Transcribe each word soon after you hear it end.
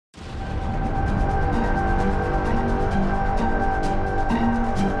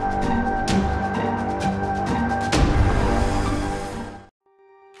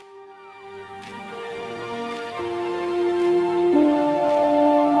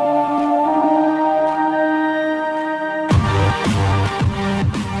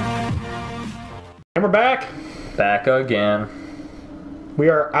back. Back again. We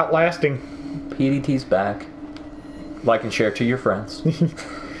are outlasting. PDT's back. Like and share to your friends.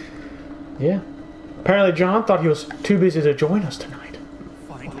 Yeah. Apparently John thought he was too busy to join us tonight.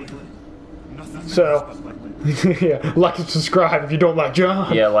 So, yeah, like and subscribe if you don't like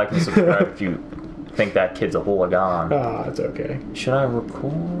John. Yeah, like and subscribe if you think that kid's a hooligan. Ah, it's okay. Should I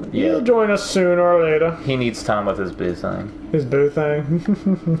record? Yeah. He'll join us sooner or later. He needs time with his boo thing. His boo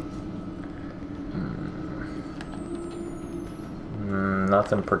thing.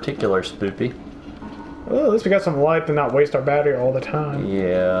 Nothing particular, spoopy. Well, at least we got some light to not waste our battery all the time.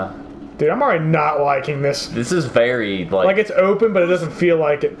 Yeah. Dude, I'm already not liking this. This is very, like it's open, but it doesn't feel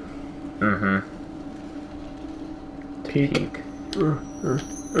like it. Mm-hmm. Peek.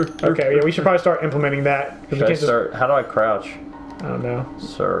 Okay, yeah, we should probably start implementing that. Should I start? How do I crouch? I don't know.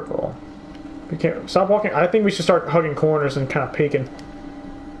 Circle. We can't stop walking. I think we should start hugging corners and kind of peeking.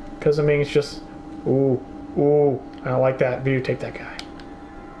 Because I mean, it's just, ooh, ooh. I don't like that view. Take that guy.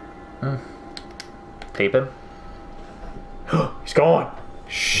 Tape him. He's gone.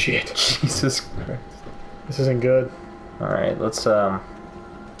 Shit. Jesus Christ. This isn't good. All right, let's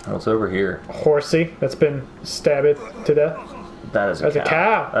what's over here? A horsey that's been stabbed to death. That's a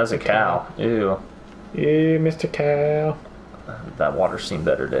cow. That's a cow. Ew. Ew, Mr. Cow. That water's seen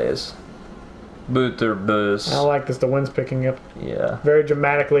better days. Booter booze. I like this. The wind's picking up. Yeah. Very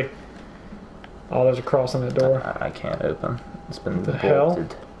dramatically. Oh, there's a cross on that door. I can't open. It's been the hell?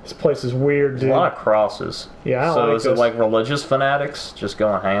 This place is weird, dude. There's a lot of crosses. Yeah, I don't so like is this. it like religious fanatics just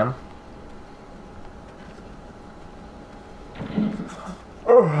going ham?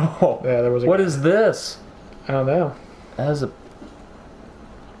 Oh, yeah, there was a... What is this? I don't know. That's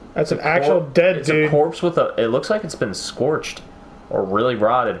an actual dead dude. It's a corpse with a... It looks like it's been scorched or really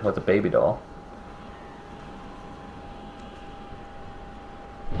rotted with a baby doll.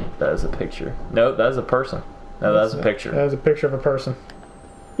 That is a picture. No, that is a person. No, that's a picture. That is a picture of a person.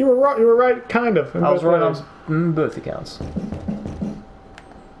 You were right. You were right, kind of. I was right on both accounts.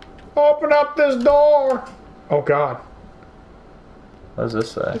 Open up this door! Oh God. What does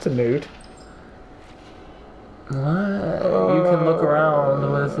this say? It's a nude. What? You can look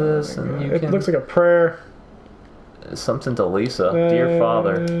around with this, and you can. It looks like a prayer. Something to Lisa, dear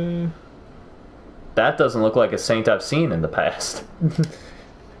Father. That doesn't look like a saint I've seen in the past.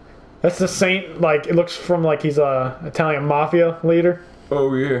 That's the saint. Like it looks from like he's a Italian mafia leader.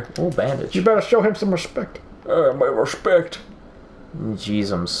 Oh yeah. Oh, bandage. You better show him some respect. My respect.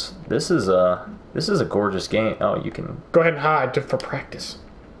 Jeezums. This is a gorgeous game. Oh, you can go ahead and hide for practice.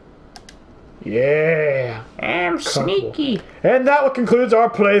 Yeah. I'm sneaky. And that concludes our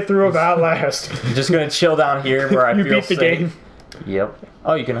playthrough of Outlast. I'm just gonna chill down here where I you feel beat the safe. game. Yep.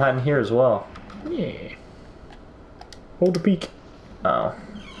 Oh, you can hide in here as well. Yeah. Hold the peek. Oh.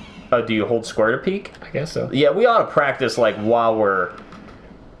 Oh, do you hold square to peek? I guess so. Yeah, we ought to practice like while we're...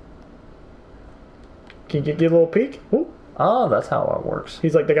 Can you get a little peek? Ooh. Oh, that's how it works.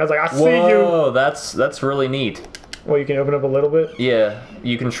 He's like, the guy's like, I see you. Whoa, that's really neat. Well, you can open up a little bit? Yeah,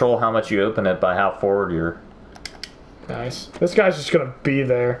 you control how much you open it by how forward you're... Nice. This guy's just gonna be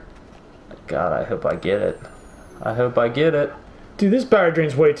there. God, I hope I get it. I hope I get it. Dude, this battery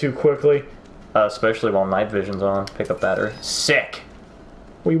drains way too quickly. Especially while night vision's on. Pick up battery. Sick!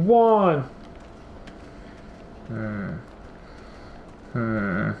 We won! I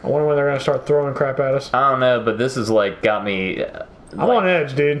wonder when they're gonna start throwing crap at us. I don't know, but this is like got me... I'm on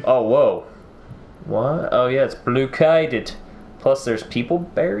edge, dude. Oh, whoa. What? Oh, yeah, it's blue-kited. Plus, there's people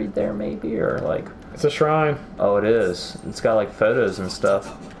buried there, maybe, or like... It's a shrine. Oh, it is. It's got like photos and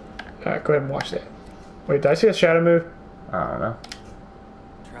stuff. Alright, go ahead and watch that. Wait, did I see a shadow move? I don't know.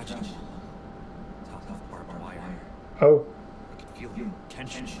 Oh.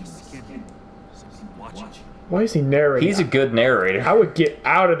 Why is he narrating? He's a good narrator. I would get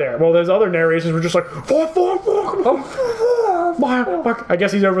out of there. Well, there's other narrators who were just like, I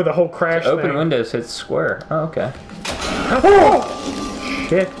guess he's over the whole crash Open thing. windows hits square. Oh, okay. Oh!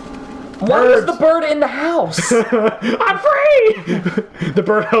 Shit. Why is the bird in the house? I'm free! The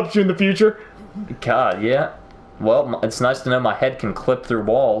bird helped you in the future? God, yeah. Well, it's nice to know my head can clip through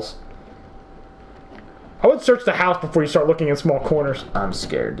walls. I would search the house before you start looking in small corners. I'm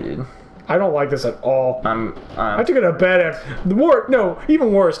scared, dude. I don't like this at all. I have to go to bed after... No,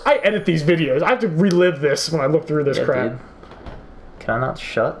 even worse. I edit these videos. I have to relive this when I look through this crap. Dude. Can I not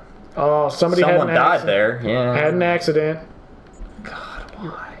shut? Oh, someone died there. Yeah. Had an accident. God,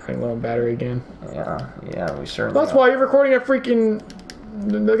 why? Running low on battery again. Yeah, we certainly. That's why you're recording at freaking.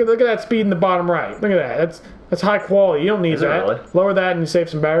 Look at that speed in the bottom right. Look at that. That's high quality. You don't need that. Really? Lower that and you save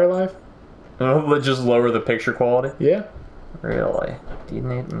some battery life. Oh, let's just lower the picture quality. Yeah. Really? Do you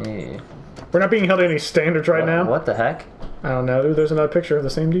need? We're not being held to any standards right now. What the heck? I don't know. Ooh, there's another picture of the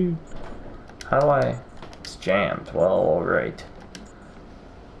same dude. How do I... It's jammed. Well, alright.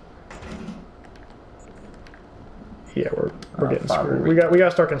 Yeah, we're getting screwed. We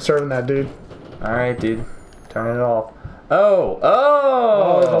gotta start conserving that dude. Alright, dude. Turn it off. Oh! Oh!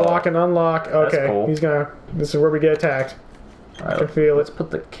 Oh, there's a lock and unlock. Okay, That's cool. He's gonna... This is where we get attacked. Right, I can feel let's it.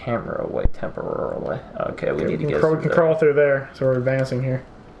 put the camera away temporarily. Okay, we need to get We can crawl through there, so we're advancing here.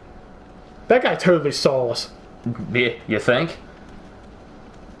 That guy totally saw us. You think?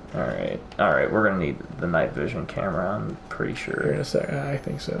 Alright, we're gonna need the night vision camera, I'm pretty sure. Here in a second, I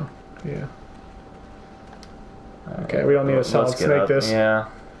think so. Yeah. Okay, we don't need a solid snake this. Yeah.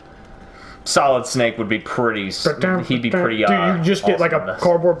 Solid snake would be pretty... He'd be pretty... Dude, you just get like a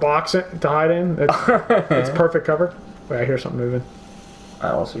cardboard box to hide in. It's perfect cover. Wait, I hear something moving. I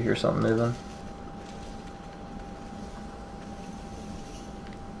also hear something moving.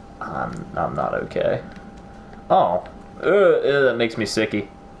 I'm not okay. Oh. That makes me sicky.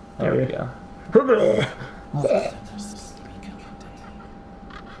 There we go.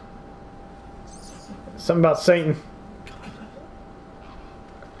 Something about Satan.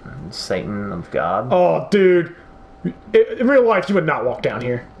 Satan of God? Oh, dude. In real life, you would not walk down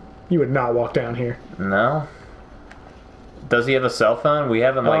here. You would not walk down here. No? Does he have a cell phone? We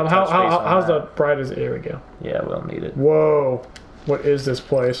haven't, like, touched base on how's that. the brightest... Here we go. Yeah, we'll need it. Whoa. What is this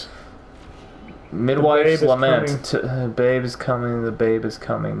place? Midwife's lament. Babe is coming, the babe is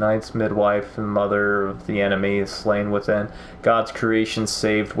coming. Night's midwife and mother of the enemy is slain within. God's creation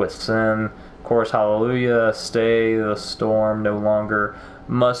saved with sin. Chorus, hallelujah. Stay the storm no longer.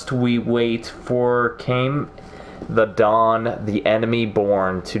 Must we wait for came the dawn, the enemy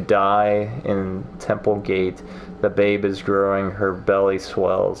born to die in temple gate. The babe is growing, her belly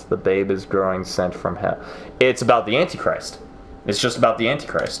swells. The babe is growing, sent from hell. It's about the Antichrist. It's just about the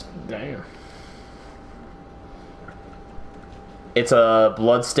Antichrist. Damn. It's a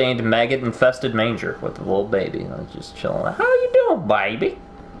blood-stained, maggot-infested manger with a little baby. Just chilling. How you doing, baby?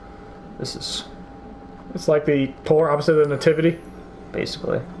 This is... It's like the polar opposite of the nativity.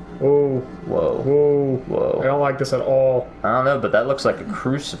 Basically. Whoa. Whoa. Whoa. Whoa. I don't like this at all. I don't know, but that looks like a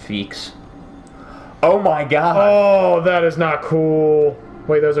crucifix. Oh my god! Oh, that is not cool.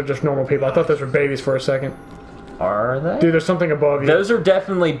 Wait, those are just normal people. I thought those were babies for a second. Are they? Dude, there's something above you. Those are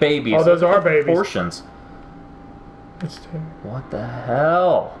definitely babies. Oh, those are babies. Proportions. What the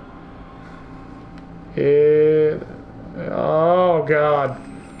hell? Oh, God.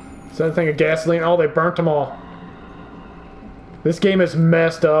 Is that a thing of gasoline? Oh, they burnt them all. This game is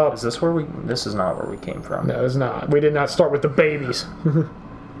messed up. Is this where we... This is not where we came from. No, it's not. We did not start with the babies.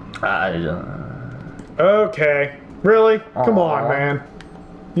 I Okay. Really? Come on, man.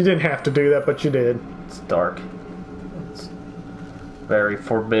 You didn't have to do that, but you did. It's dark. It's very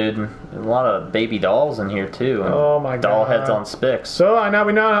forbidden. There's a lot of baby dolls in here, too. And oh, my God. Doll heads on sticks. So, now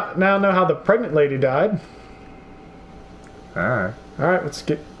we now know how the pregnant lady died. Alright. Alright, let's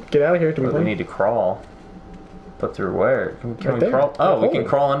get out of here. Do we need to crawl. But through where? Can we crawl? Oh, we can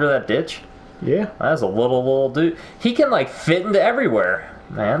crawl under that ditch? Yeah. That's a little dude. He can, like, fit into everywhere,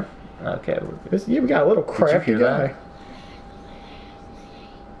 man. Okay. Yeah, we got a little crafty guy. That?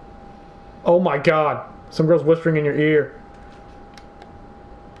 Oh my God. Some girl's whispering in your ear.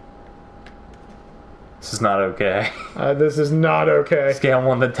 This is not okay. This is not okay. Scale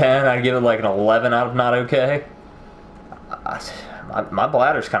 1 to 10, I'd give it like an 11 out of not okay. My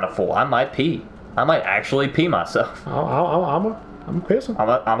bladder's kind of full. I might pee. I might actually pee myself. I'm pissing.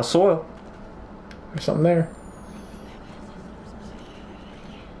 I'm a soil. There's something there.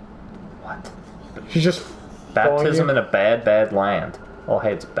 What? She's just... Baptism in a bad land. Oh,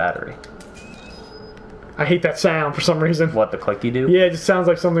 hey, it's a battery. I hate that sound for some reason. What, the clicky do? Yeah, it just sounds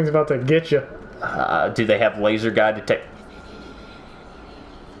like something's about to get you. Do they have laser guide detect?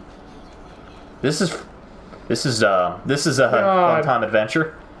 This is a fun time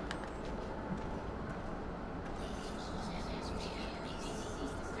adventure.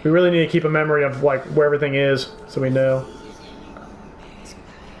 We really need to keep a memory of like where everything is, so we know.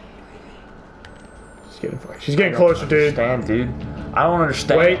 She's getting closer, dude. Dude. I don't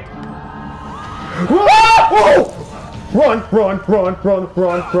understand. Wait. Whoa! Run!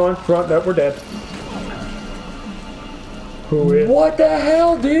 Nope, we're dead. Who is? What the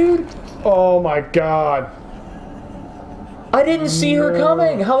hell, dude? Oh my God. I didn't see her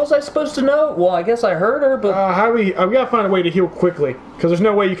coming. How was I supposed to know? Well, I guess I heard her, but... we gotta find a way to heal quickly. Because there's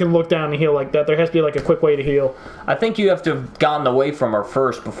no way you can look down and heal like that. There has to be like a quick way to heal. I think you have to have gotten away from her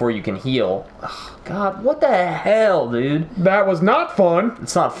first before you can heal. Oh, God, what the hell, dude? That was not fun.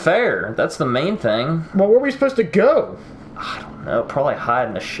 It's not fair. That's the main thing. Well, where were we supposed to go? I don't know. Probably hide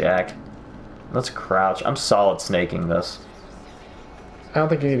in a shack. Let's crouch. I'm solid snaking this. I don't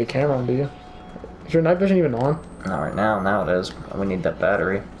think you need a camera on, do you? Is your night vision even on? Not right now. Now it is. We need that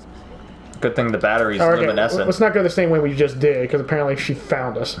battery. Good thing the battery's Okay, luminescent. let's not go the same way we just did, because apparently she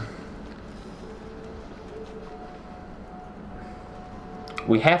found us.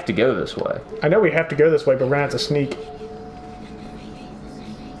 We have to go this way. I know we have to go this way, but we're gonna have to sneak.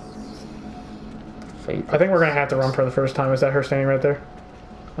 Fate. I think we're gonna have to run for the first time. Is that her standing right there?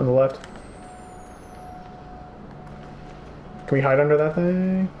 On the left? Can we hide under that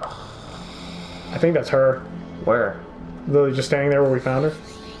thing? I think that's her. Where? Literally just standing there where we found her.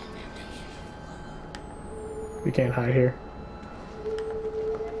 We can't hide here.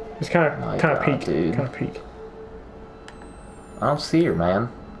 Just kind of peek. Dude. Kind of peek. I don't see her, man.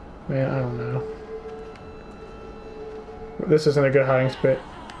 Man, I don't know. This isn't a good hiding spot.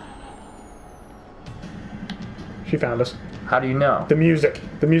 She found us. How do you know? The music.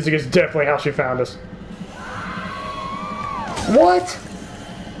 The music is definitely how she found us. What?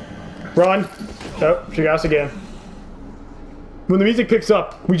 Run! Oh, she got us again. When the music picks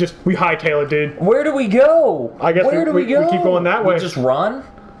up, we hightail it, dude. Where do we go? I guess Where do we go? We keep going that way. We just run?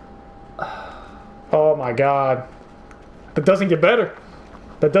 Oh my god. That doesn't get better.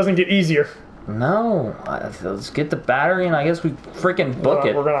 That doesn't get easier. No. Let's get the battery and I guess we freaking book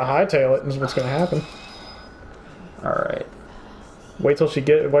it. We're gonna hightail it, is what's gonna happen. Alright. Wait till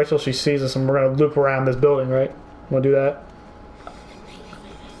she sees us and we're gonna loop around this building, right? Wanna do that?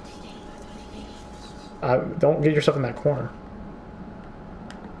 Don't get yourself in that corner.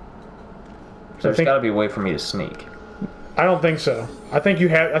 There's got to be a way for me to sneak. I don't think so. I think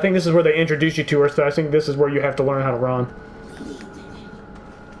this is where they introduce you to her. So I think this is where you have to learn how to run.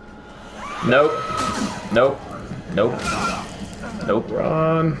 Nope. Nope. Nope. Nope.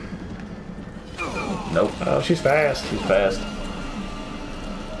 Run. Nope. Oh, she's fast. She's fast.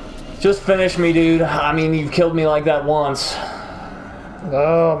 Just finish me, dude. I mean, you've killed me like that once.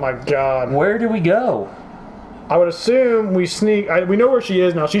 Oh my god. Where do we go? I would assume we sneak. We know where she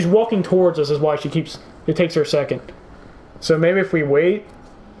is now. She's walking towards us, is why it takes her a second. So maybe if we wait.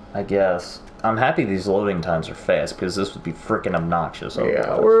 I guess. I'm happy these loading times are fast because this would be freaking obnoxious.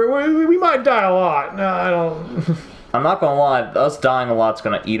 Yeah, we might die a lot. No, I don't. I'm not gonna lie, us dying a lot's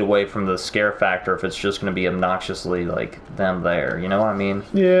gonna eat away from the scare factor if it's just gonna be obnoxiously like them there. You know what I mean?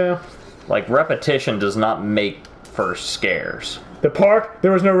 Yeah. Like repetition does not make for scares. The park,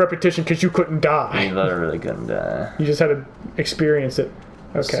 there was no repetition because you couldn't die. You literally couldn't die. You just had to experience it.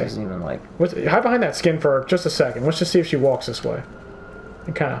 Okay. This isn't even like... Hide behind that skin for just a second. Let's just see if she walks this way.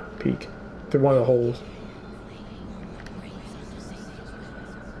 And kind of peek through one of the holes.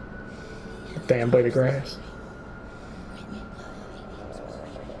 Damn blade of grass.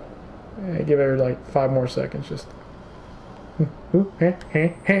 Yeah, give her like 5 more seconds. Just...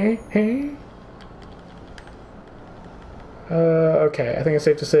 okay, I think it's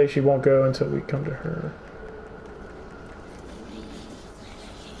safe to say she won't go until we come to her.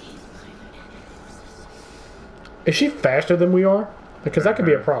 Is she faster than we are? Because that could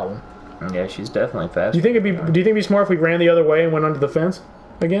be a problem. Yeah, she's definitely fast. Do you think it'd be smart if we ran the other way and went under the fence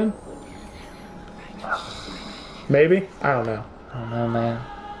again? Maybe? I don't know. I don't know, man.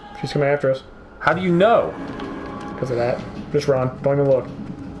 She's coming after us. How do you know? Because of that. Just run. Don't even look.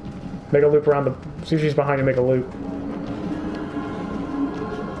 Make a loop around the... See if she's behind you, make a loop.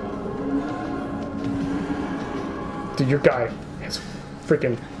 Dude, your guy has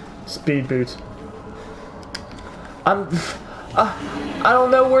freaking speed boots. I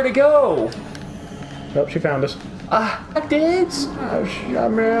don't know where to go. Nope, she found us. I did. I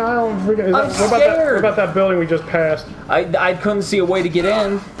mean, I don't freaking... I'm scared. What about that building we just passed? I couldn't see a way to get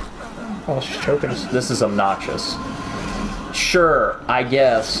in. Oh, she's choking us. This is obnoxious. Sure, I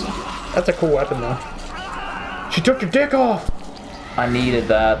guess. That's a cool weapon, though. She took your dick off! I needed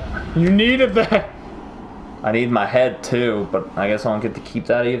that. You needed that! I need my head, too, but I guess I don't get to keep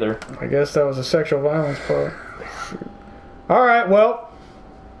that either. I guess that was a sexual violence part. Alright, well...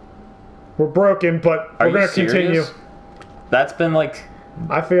 We're broken, but we're gonna continue. That's been like...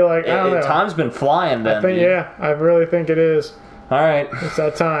 I feel like, I don't know. Time's been flying then. Yeah, I really think it is. Alright. It's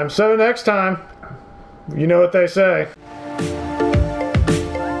that time. So next time, you know what they say.